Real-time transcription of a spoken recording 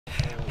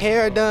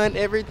Hair done,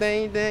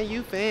 everything done.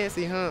 You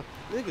fancy, huh?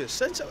 Nigga,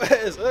 shut your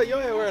ass up. Your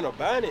ass wearing a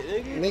bonnet,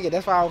 nigga. Nigga,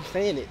 that's why I'm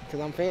saying it,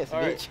 cause I'm fancy,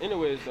 All right, bitch.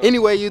 anyways, though.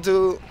 Anyway,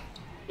 YouTube.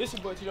 It's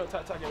your boy T-Don't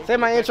Talk Talking. Say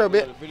my intro,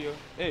 bitch.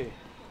 Hey.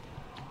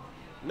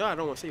 No, I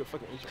don't want to say your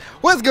fucking intro.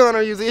 What's going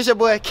on, YouTube? It's your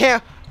boy Cam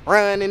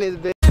Run in this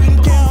bitch.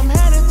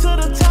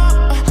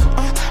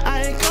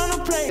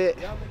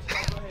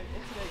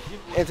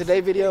 In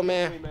today's video,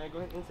 man.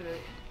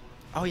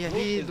 Oh yeah,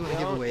 he is doing a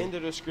giveaway. In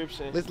the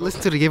description. Let's listen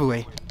to the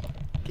giveaway.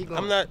 Keep going.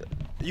 I'm not.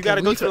 You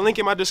gotta go to the link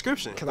in my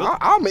description. Cause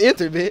I'm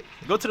entered, bitch.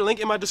 Go to the link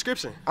in my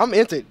description. I'm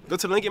entered. Go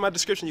to the link in my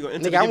description. You gonna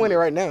enter. Nigga, I'm winning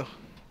right now.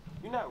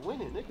 You're not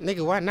winning, nigga.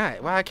 Nigga, why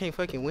not? Why I can't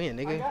fucking win,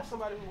 nigga? I got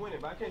somebody who winning,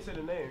 but I can't say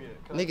the name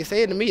yet. Nigga,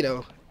 say it to me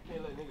though.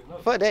 Can't let niggas know.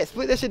 Fuck that.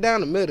 Split that shit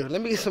down the middle.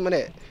 Let me get some of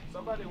that.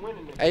 Somebody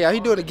winning. Nigga. Hey, y'all, he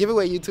doing a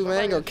giveaway, YouTube, man.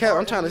 I ain't gonna count.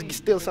 I'm trying to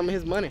steal some of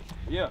his money.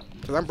 Yeah.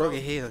 Cause I'm broke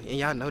as hell, and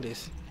y'all know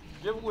this.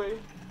 Giveaway.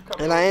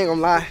 And I ain't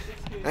gonna lie.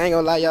 I ain't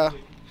gonna lie, y'all.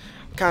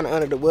 Kind of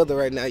under the weather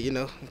right now, you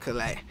know, cause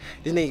like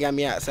this nigga got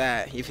me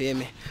outside. You feel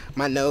me?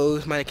 My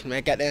nose, my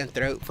goddamn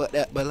throat fucked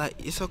up, but like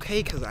it's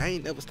okay, cause I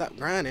ain't never stopped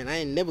grinding. I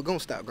ain't never gonna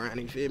stop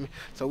grinding. You feel me?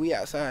 So we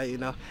outside, you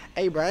know.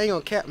 Hey, bro, I ain't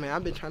gonna cap, man.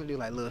 I've been trying to do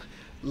like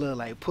little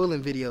like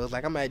pulling videos.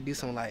 Like I might do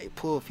some like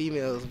pull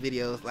females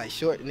videos, like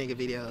short nigga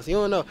videos. You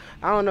don't know.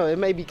 I don't know. It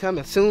may be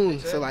coming soon.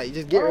 So like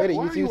just get ready.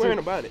 Why are you worrying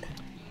about it?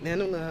 Man,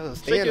 them little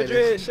hoes. Shake your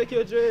dreads, shake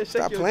your dreads,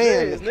 shake Stop your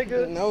playing, dreads,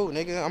 nigga. No,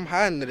 nigga, I'm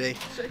hiding today.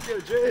 Shake your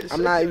dreads.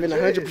 I'm not even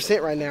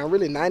 100% right now. I'm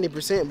really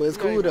 90%, but it's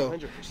cool though.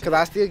 100%. Cause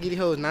I still get these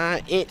hoes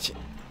 9-inch.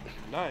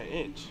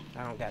 9-inch.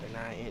 I don't got a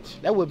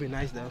 9-inch. That would be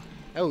nice though.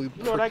 That would be.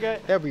 You know what I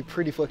got? That'd be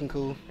pretty fucking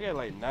cool. I got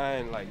like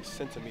 9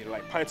 centimeters,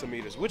 like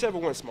pentameters, whichever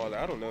one's smaller.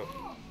 I don't know.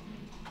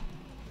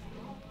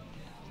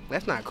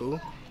 That's not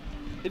cool.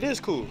 It is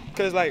cool,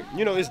 cause like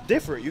you know it's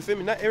different. You feel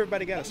me? Not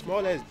everybody got a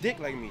small ass dick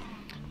like me.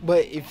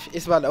 But if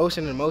it's about the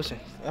ocean and the motion,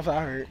 that's what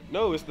I heard.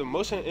 No, it's the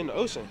motion in the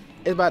ocean.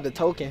 It's about the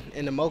token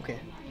and the moking.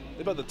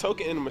 It's about the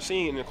token in the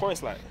machine and the coin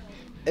slot.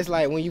 It's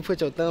like when you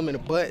put your thumb in the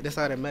butt. That's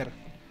all that matter.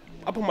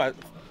 I put my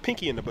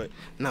pinky in the butt.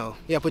 No,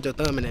 you gotta put your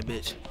thumb in that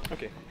bitch.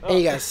 Okay. And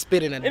you gotta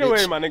spit in that anyway,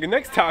 bitch. my nigga,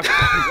 next topic.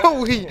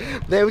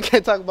 Then we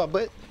can't talk about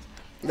butt.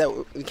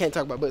 We can't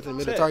talk about butts in the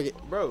middle of Target.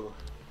 Bro.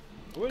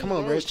 Come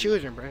on, bro. It's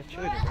children, bro.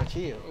 Children, bro.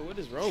 Chill. What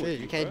is wrong with you?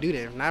 You can't do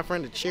that. Not in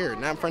front of the cheer.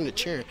 Not in front of the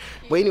cheering.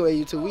 But anyway,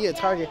 you two, we at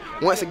Target.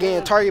 Once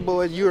again, Target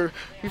boys, you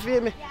feel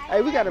me?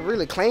 Hey, we gotta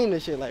really claim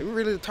this shit. Like, we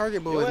really the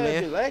Target boys,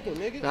 man. Been lacking,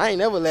 nigga. I ain't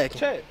never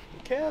lacking. Chat.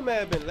 Cam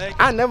have been lacking.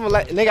 I never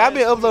like, nigga. I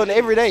been uploading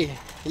every day.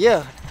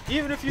 Yeah.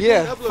 Even if you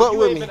yeah, didn't upload, fuck you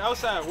with ain't me. been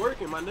outside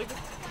working, my nigga.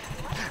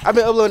 I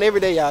been uploading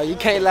every day, y'all. You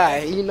can't lie.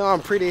 You know I'm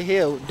pretty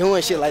hell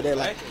doing shit like that.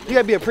 Like, you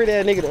gotta be a pretty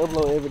ass nigga to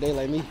upload every day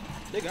like me.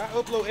 Nigga, I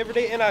upload every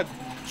day and I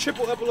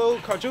triple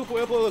upload, quadruple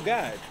upload.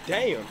 God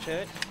damn,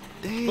 Chad.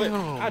 Damn, but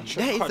I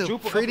that is a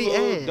pretty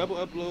upload, ass. double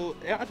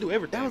upload. I do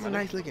everything. That was a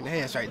nice looking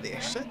ass right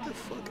there. Shut the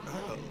fuck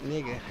up,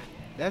 nigga.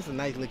 That's a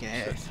nice looking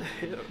ass.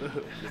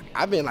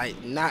 I've been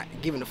like not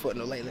giving a fuck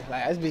no lately.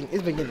 Like it's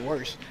been getting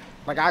worse.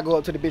 Like I go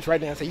up to the bitch right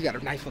now and say, "You got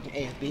a nice fucking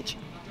ass, bitch."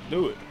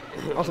 Do it.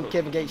 On some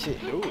Kevin Gates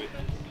shit. Do it.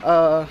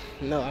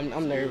 No,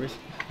 I'm nervous.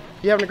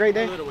 You having a great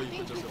day?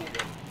 Thank you.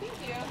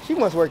 She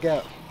must work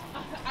out.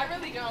 I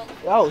really don't.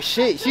 Oh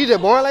shit, she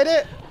just born like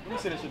that? Let me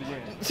say that shit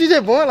again. She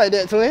just born like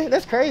that, twin.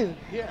 That's crazy.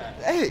 Yeah.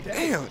 Hey,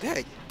 damn,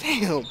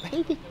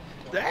 baby.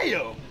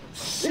 Damn.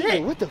 Shit.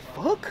 Hey, what the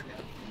fuck?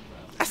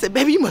 I said,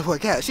 baby, you must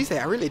work out. She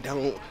said, I really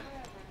don't.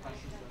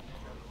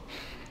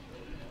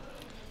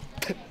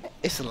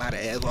 It's a lot of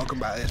ass walking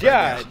by us.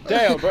 God right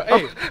damn, bro.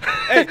 Hey,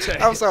 hey,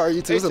 Chad. I'm sorry,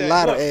 you two. It's a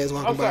lot of ass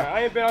walking I'm sorry. by.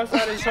 I ain't been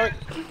outside in Target.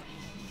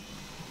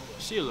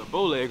 She a little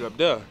bow leg up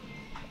there.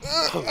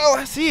 Oh,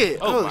 I see it.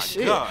 Oh, my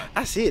shit. God.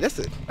 I see it. That's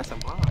a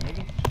mom,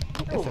 nigga.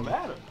 Don't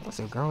matter. That's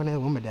a grown ass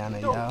woman down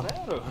there, y'all.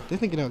 Matter. This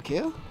nigga don't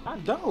kill? I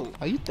don't.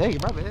 Oh, you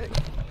think? My bad.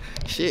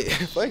 Shit,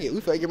 fuck it. We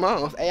fuck your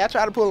moms. Hey, I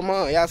tried to pull them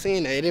on. Y'all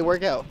seen that? It didn't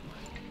work out.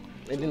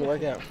 It didn't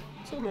work out.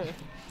 2 man.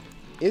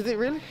 Is it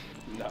really?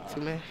 Nah.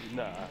 2 man?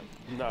 Nah.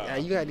 Yeah,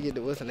 you got to get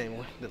the what's the name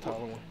one, the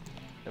taller one,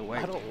 the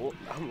white.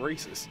 I'm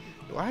racist.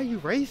 Why are you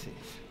racist?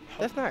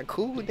 That's not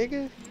cool,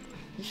 nigga.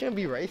 You shouldn't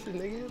be racist,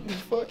 nigga. The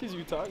fuck? What is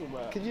you talking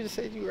about? Cause you just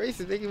said you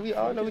racist, nigga. We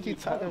all know what you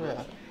talking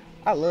about.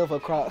 I love her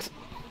Crocs.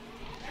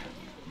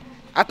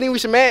 I think we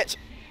should match.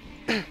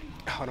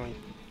 Hold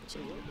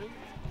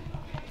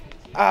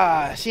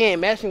on. She ain't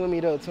matching with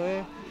me though,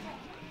 twin.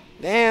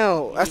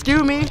 Damn.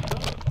 Excuse me.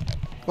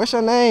 What's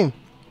your name?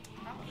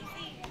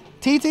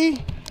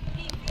 TT?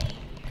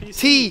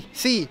 T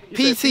C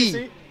P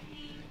C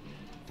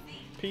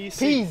PC.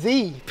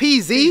 PZ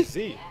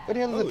PZ. What the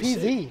hell is a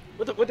PZ?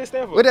 What that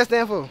stand for? What that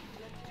stand for?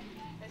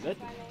 Nothing.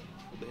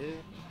 What the hell?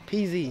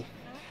 PZ.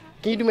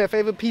 Can you do me a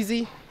favor,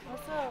 PZ?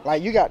 What's up?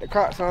 Like you got the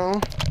Crocs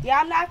on. Yeah,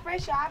 I'm not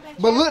fresh. I've been.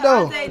 But look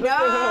though. Say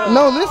no.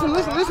 No, listen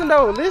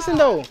though.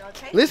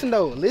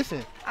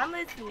 Listen. I'm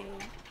listening.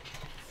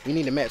 We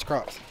need to match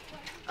Crocs.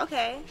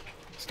 Okay.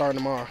 Starting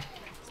tomorrow.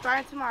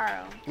 Starting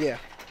tomorrow. Yeah.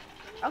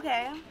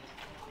 Okay.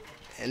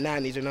 And now I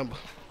need your number.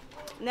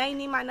 Now you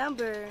need my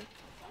number.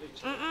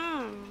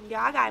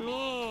 Yeah, I got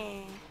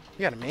men.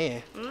 You got a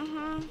man.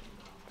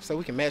 So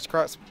we can match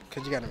Crocs?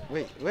 Cause you got a,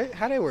 wait, what?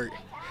 How that work?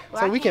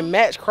 Well, So I we can't- can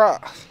match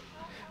Crocs,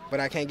 but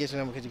I can't get your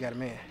number because you got a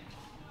man.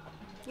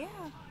 Yeah.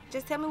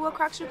 Just tell me what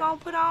Crocs you gonna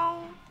put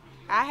on.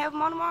 I have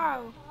them on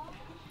tomorrow.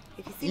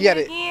 If you see You me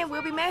gotta- again,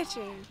 we'll be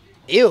matching.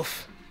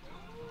 If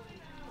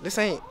this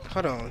ain't,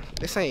 hold on,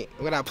 this ain't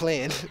what I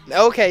planned.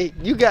 Okay,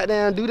 you got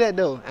down, do that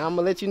though. And I'm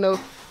gonna let you know.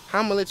 How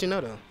I'm gonna let you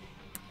know though?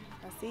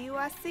 I see you,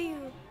 I see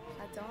you.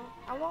 I don't,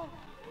 I won't.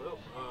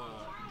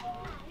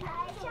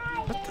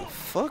 What the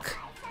fuck?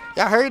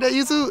 Y'all heard that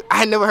YouTube?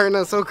 I ain't never heard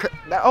nothing so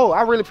oh,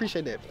 I really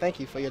appreciate that. Thank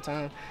you for your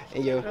time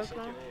and your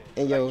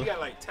You your. got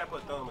like tap her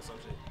thumb or some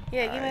shit.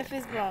 Yeah, give me a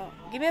fist bump.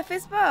 Give me a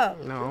fist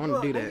bump. No, I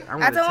want to do that.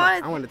 I don't want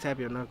it. I want to tap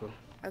your knuckle.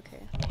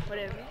 Okay,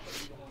 whatever.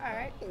 All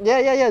right.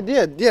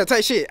 Yeah.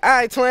 Take shit. All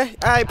right, twin.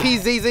 All right,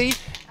 PZZ.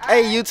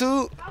 Hey,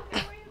 YouTube.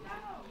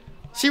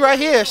 She right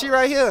here.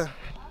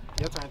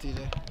 Your turn,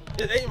 TJ.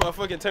 It ain't my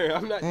fucking turn.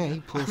 I'm not. Man, he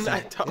pussy.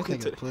 I'm not talking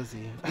This to nigga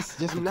pussy. It's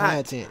just for I'm not.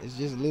 content. It's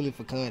just literally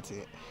for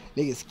content.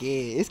 Nigga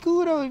scared. It's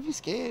cool though. If you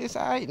scared, it's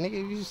alright.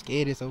 Nigga, if you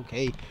scared, it's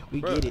okay.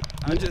 We Bruh, get it.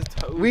 I just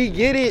told We you.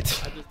 get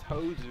it. I just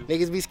told you.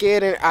 Niggas be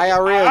scared in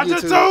IRL. I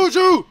just told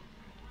you.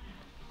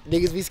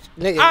 Niggas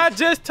be niggas. I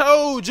just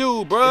told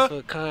you, It's bruh.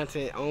 for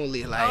content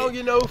only. Like, Oh,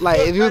 you know, like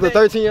fuck if you was a how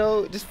they-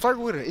 13-year-old, just flirt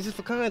with her. It's just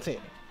for content.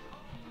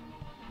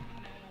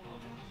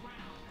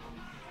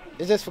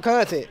 It's just for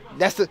content.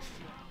 That's the.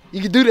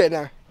 You can do that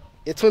now.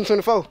 It's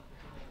 2024.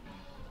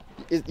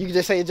 You can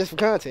just say it's just for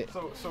content.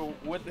 So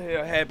what the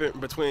hell happened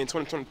between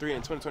 2023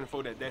 and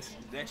 2024 that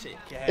shit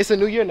can happen? It's a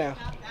new year now.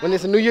 When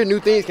it's a new year, new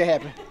things can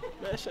happen.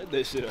 Man, shut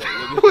that shit up,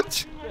 nigga.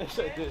 What? Man,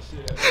 shut that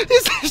shit up. He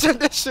said, shut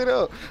that shit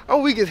up.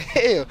 I'm weak as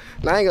hell.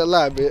 Nah, I ain't gonna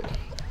lie, bitch.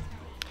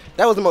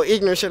 That was the most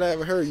ignorant shit I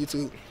ever heard,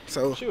 YouTube.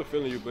 So She was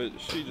feeling you, but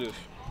she just.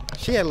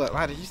 she had a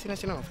lot of. You see that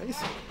shit on her face?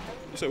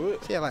 You said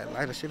what? She had like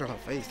lighter shit on her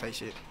face, type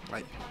shit.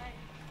 Like,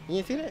 you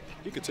didn't see that?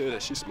 You could tell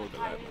that she smoked a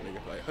lot, my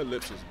nigga. Like her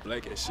lips was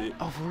black and shit.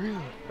 Oh, for real?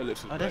 Her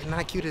lips was Oh, black. that's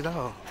not cute at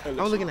all. Her I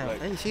lips was looking was at her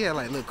black. face. She had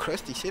like little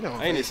crusty shit on her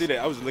I ain't even face. see that.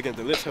 I was looking at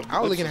the lips. Her I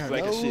was lips looking at her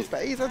black as nose, shit.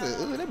 face. I was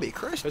like, ooh, that be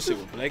crusty. That shit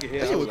was black as hell.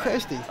 That I shit was like-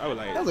 crusty. I was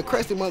like, That was a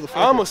crusty motherfucker.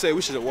 I almost said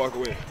we should just walk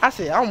away.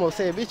 I almost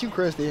said, bitch, you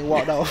crusty and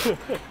walked off.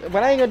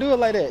 But I ain't gonna do it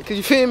like that. Cause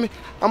you feel me?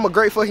 I'm a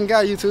great fucking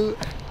guy, YouTube.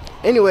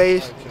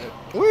 Anyways,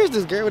 where is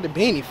this girl with the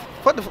beanie?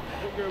 What the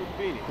That girl with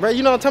the beanie. bro,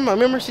 you know what I'm talking about?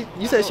 Remember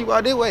you said she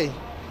walked that way.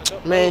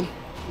 Man,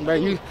 bro,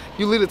 you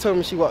literally told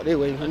me she walked that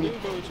way. I knew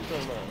what you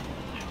talking about.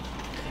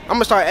 I'm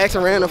gonna start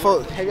asking random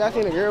folks. Have y'all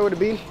seen a girl with a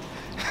beanie?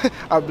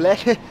 A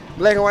black and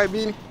white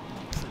beanie?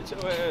 Sit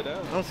your ass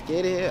down. I'm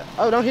scared of hell.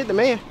 Oh, don't hit the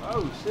man.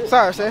 Oh shit.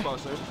 Sorry, sir. My fault,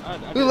 sir. I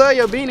We didn't- love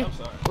your beanie. I'm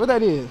sorry. What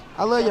that is?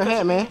 I love your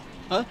hat, man.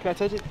 Huh? Can I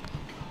touch it?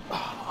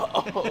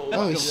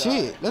 Oh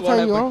shit, that What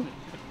turn you happened? on?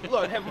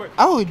 Lord have mercy.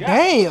 Oh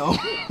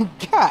damn!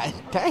 God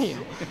damn!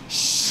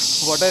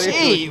 What are you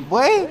Shit, boy.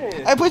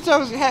 Hey, put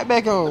your hat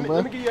back on, Let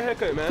bro. me give you a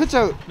haircut, man. Put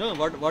your. No,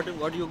 what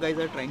you guys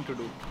are trying to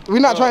do? We're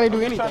not trying to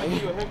do I'm just trying to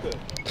give anything. you a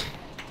haircut.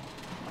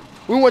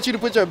 We want you to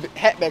put your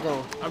hat back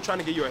on. I'm trying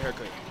to give you a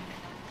haircut.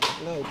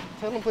 No,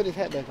 tell him to put his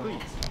hat back on. I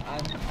am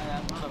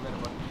not aware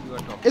what you are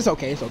talking. It's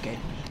okay. It's okay.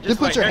 Just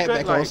put like your hat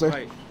haircut, back on, like- sir.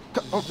 like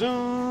Oh.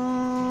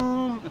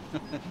 Zoom.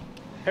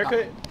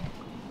 Haircut.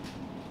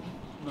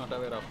 Not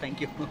aware of.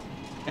 Thank you.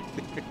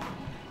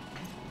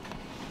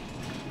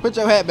 Put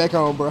your hat back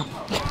on, bro.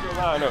 You're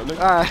lying up, nigga.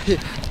 Alright.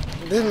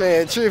 This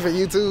man tripping,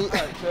 YouTube.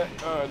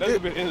 That's a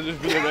bit end of this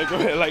video, man. Go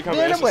ahead, like, comment,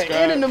 Man, and that boy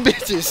subscribe. ending them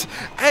bitches.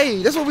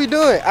 Hey, that's what we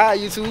doing. Alright,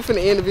 YouTube, we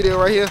finna end the video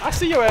right here. I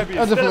see your ass. I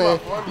was just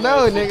playing.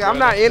 No, nigga, I'm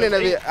not ending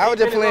of it. I was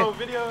just playing.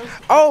 Videos.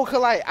 Oh, cause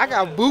like I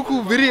got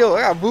buku video.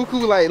 I got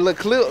buku like little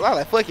clips. I was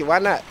like, fuck it, why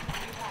not?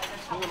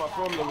 Stealing my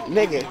formula.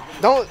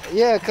 Nigga, don't,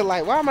 yeah, cause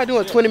like, why am I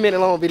doing 20-minute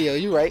long video?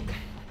 You right?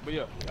 But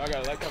yeah, y'all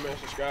gotta like, comment, and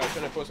subscribe.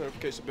 Turn that post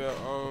notification bell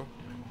on.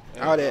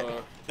 And, All that.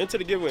 Into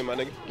the giveaway, my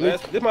nigga.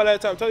 This is my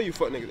last time telling you,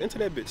 fuck niggas. Into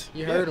that bitch.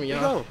 You heard him, we y'all.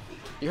 gone.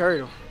 You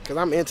heard him. Cause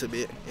I'm into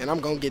bit, and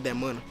I'm gonna get that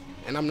money,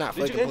 and I'm not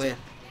Did you fucking enter? playing.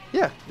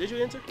 Yeah, Did you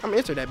enter? I'm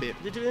into that bit.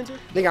 Did you enter?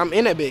 Nigga, I'm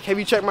in that bit. Have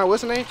you checked my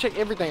what's the name? Check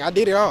everything. I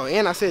did it all,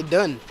 and I said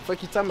done.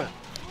 Fuck you talking about?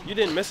 You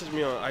didn't message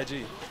me on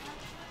IG.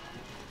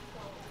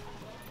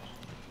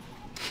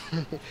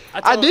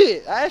 I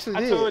did. I actually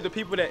I did. told the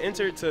people that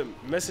entered to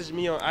message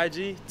me on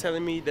IG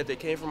telling me that they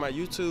came from my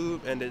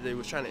YouTube and that they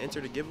was trying to enter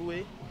the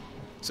giveaway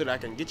so that I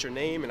can get your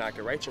name and I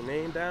can write your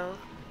name down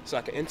so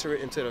I can enter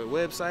it into the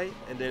website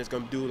and then it's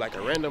gonna do like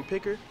a random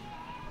picker.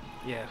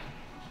 Yeah.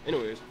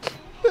 Anyways,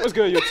 what's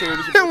good, YouTube?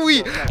 This your boy, We,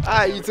 Sean.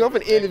 alright, YouTube, I'm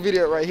gonna end the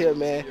video right here,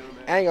 man.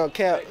 I ain't gonna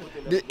cap.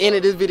 The end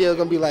of this video is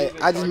gonna be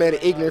like, I just met an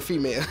ignorant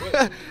female.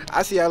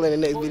 I see y'all in the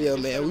next video,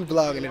 man. We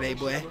vlogging today,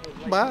 boy.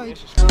 Bye.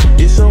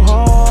 It's so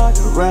hard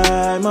to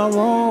right my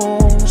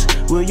wrongs.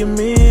 Will you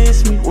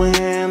miss me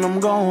when I'm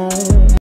gone?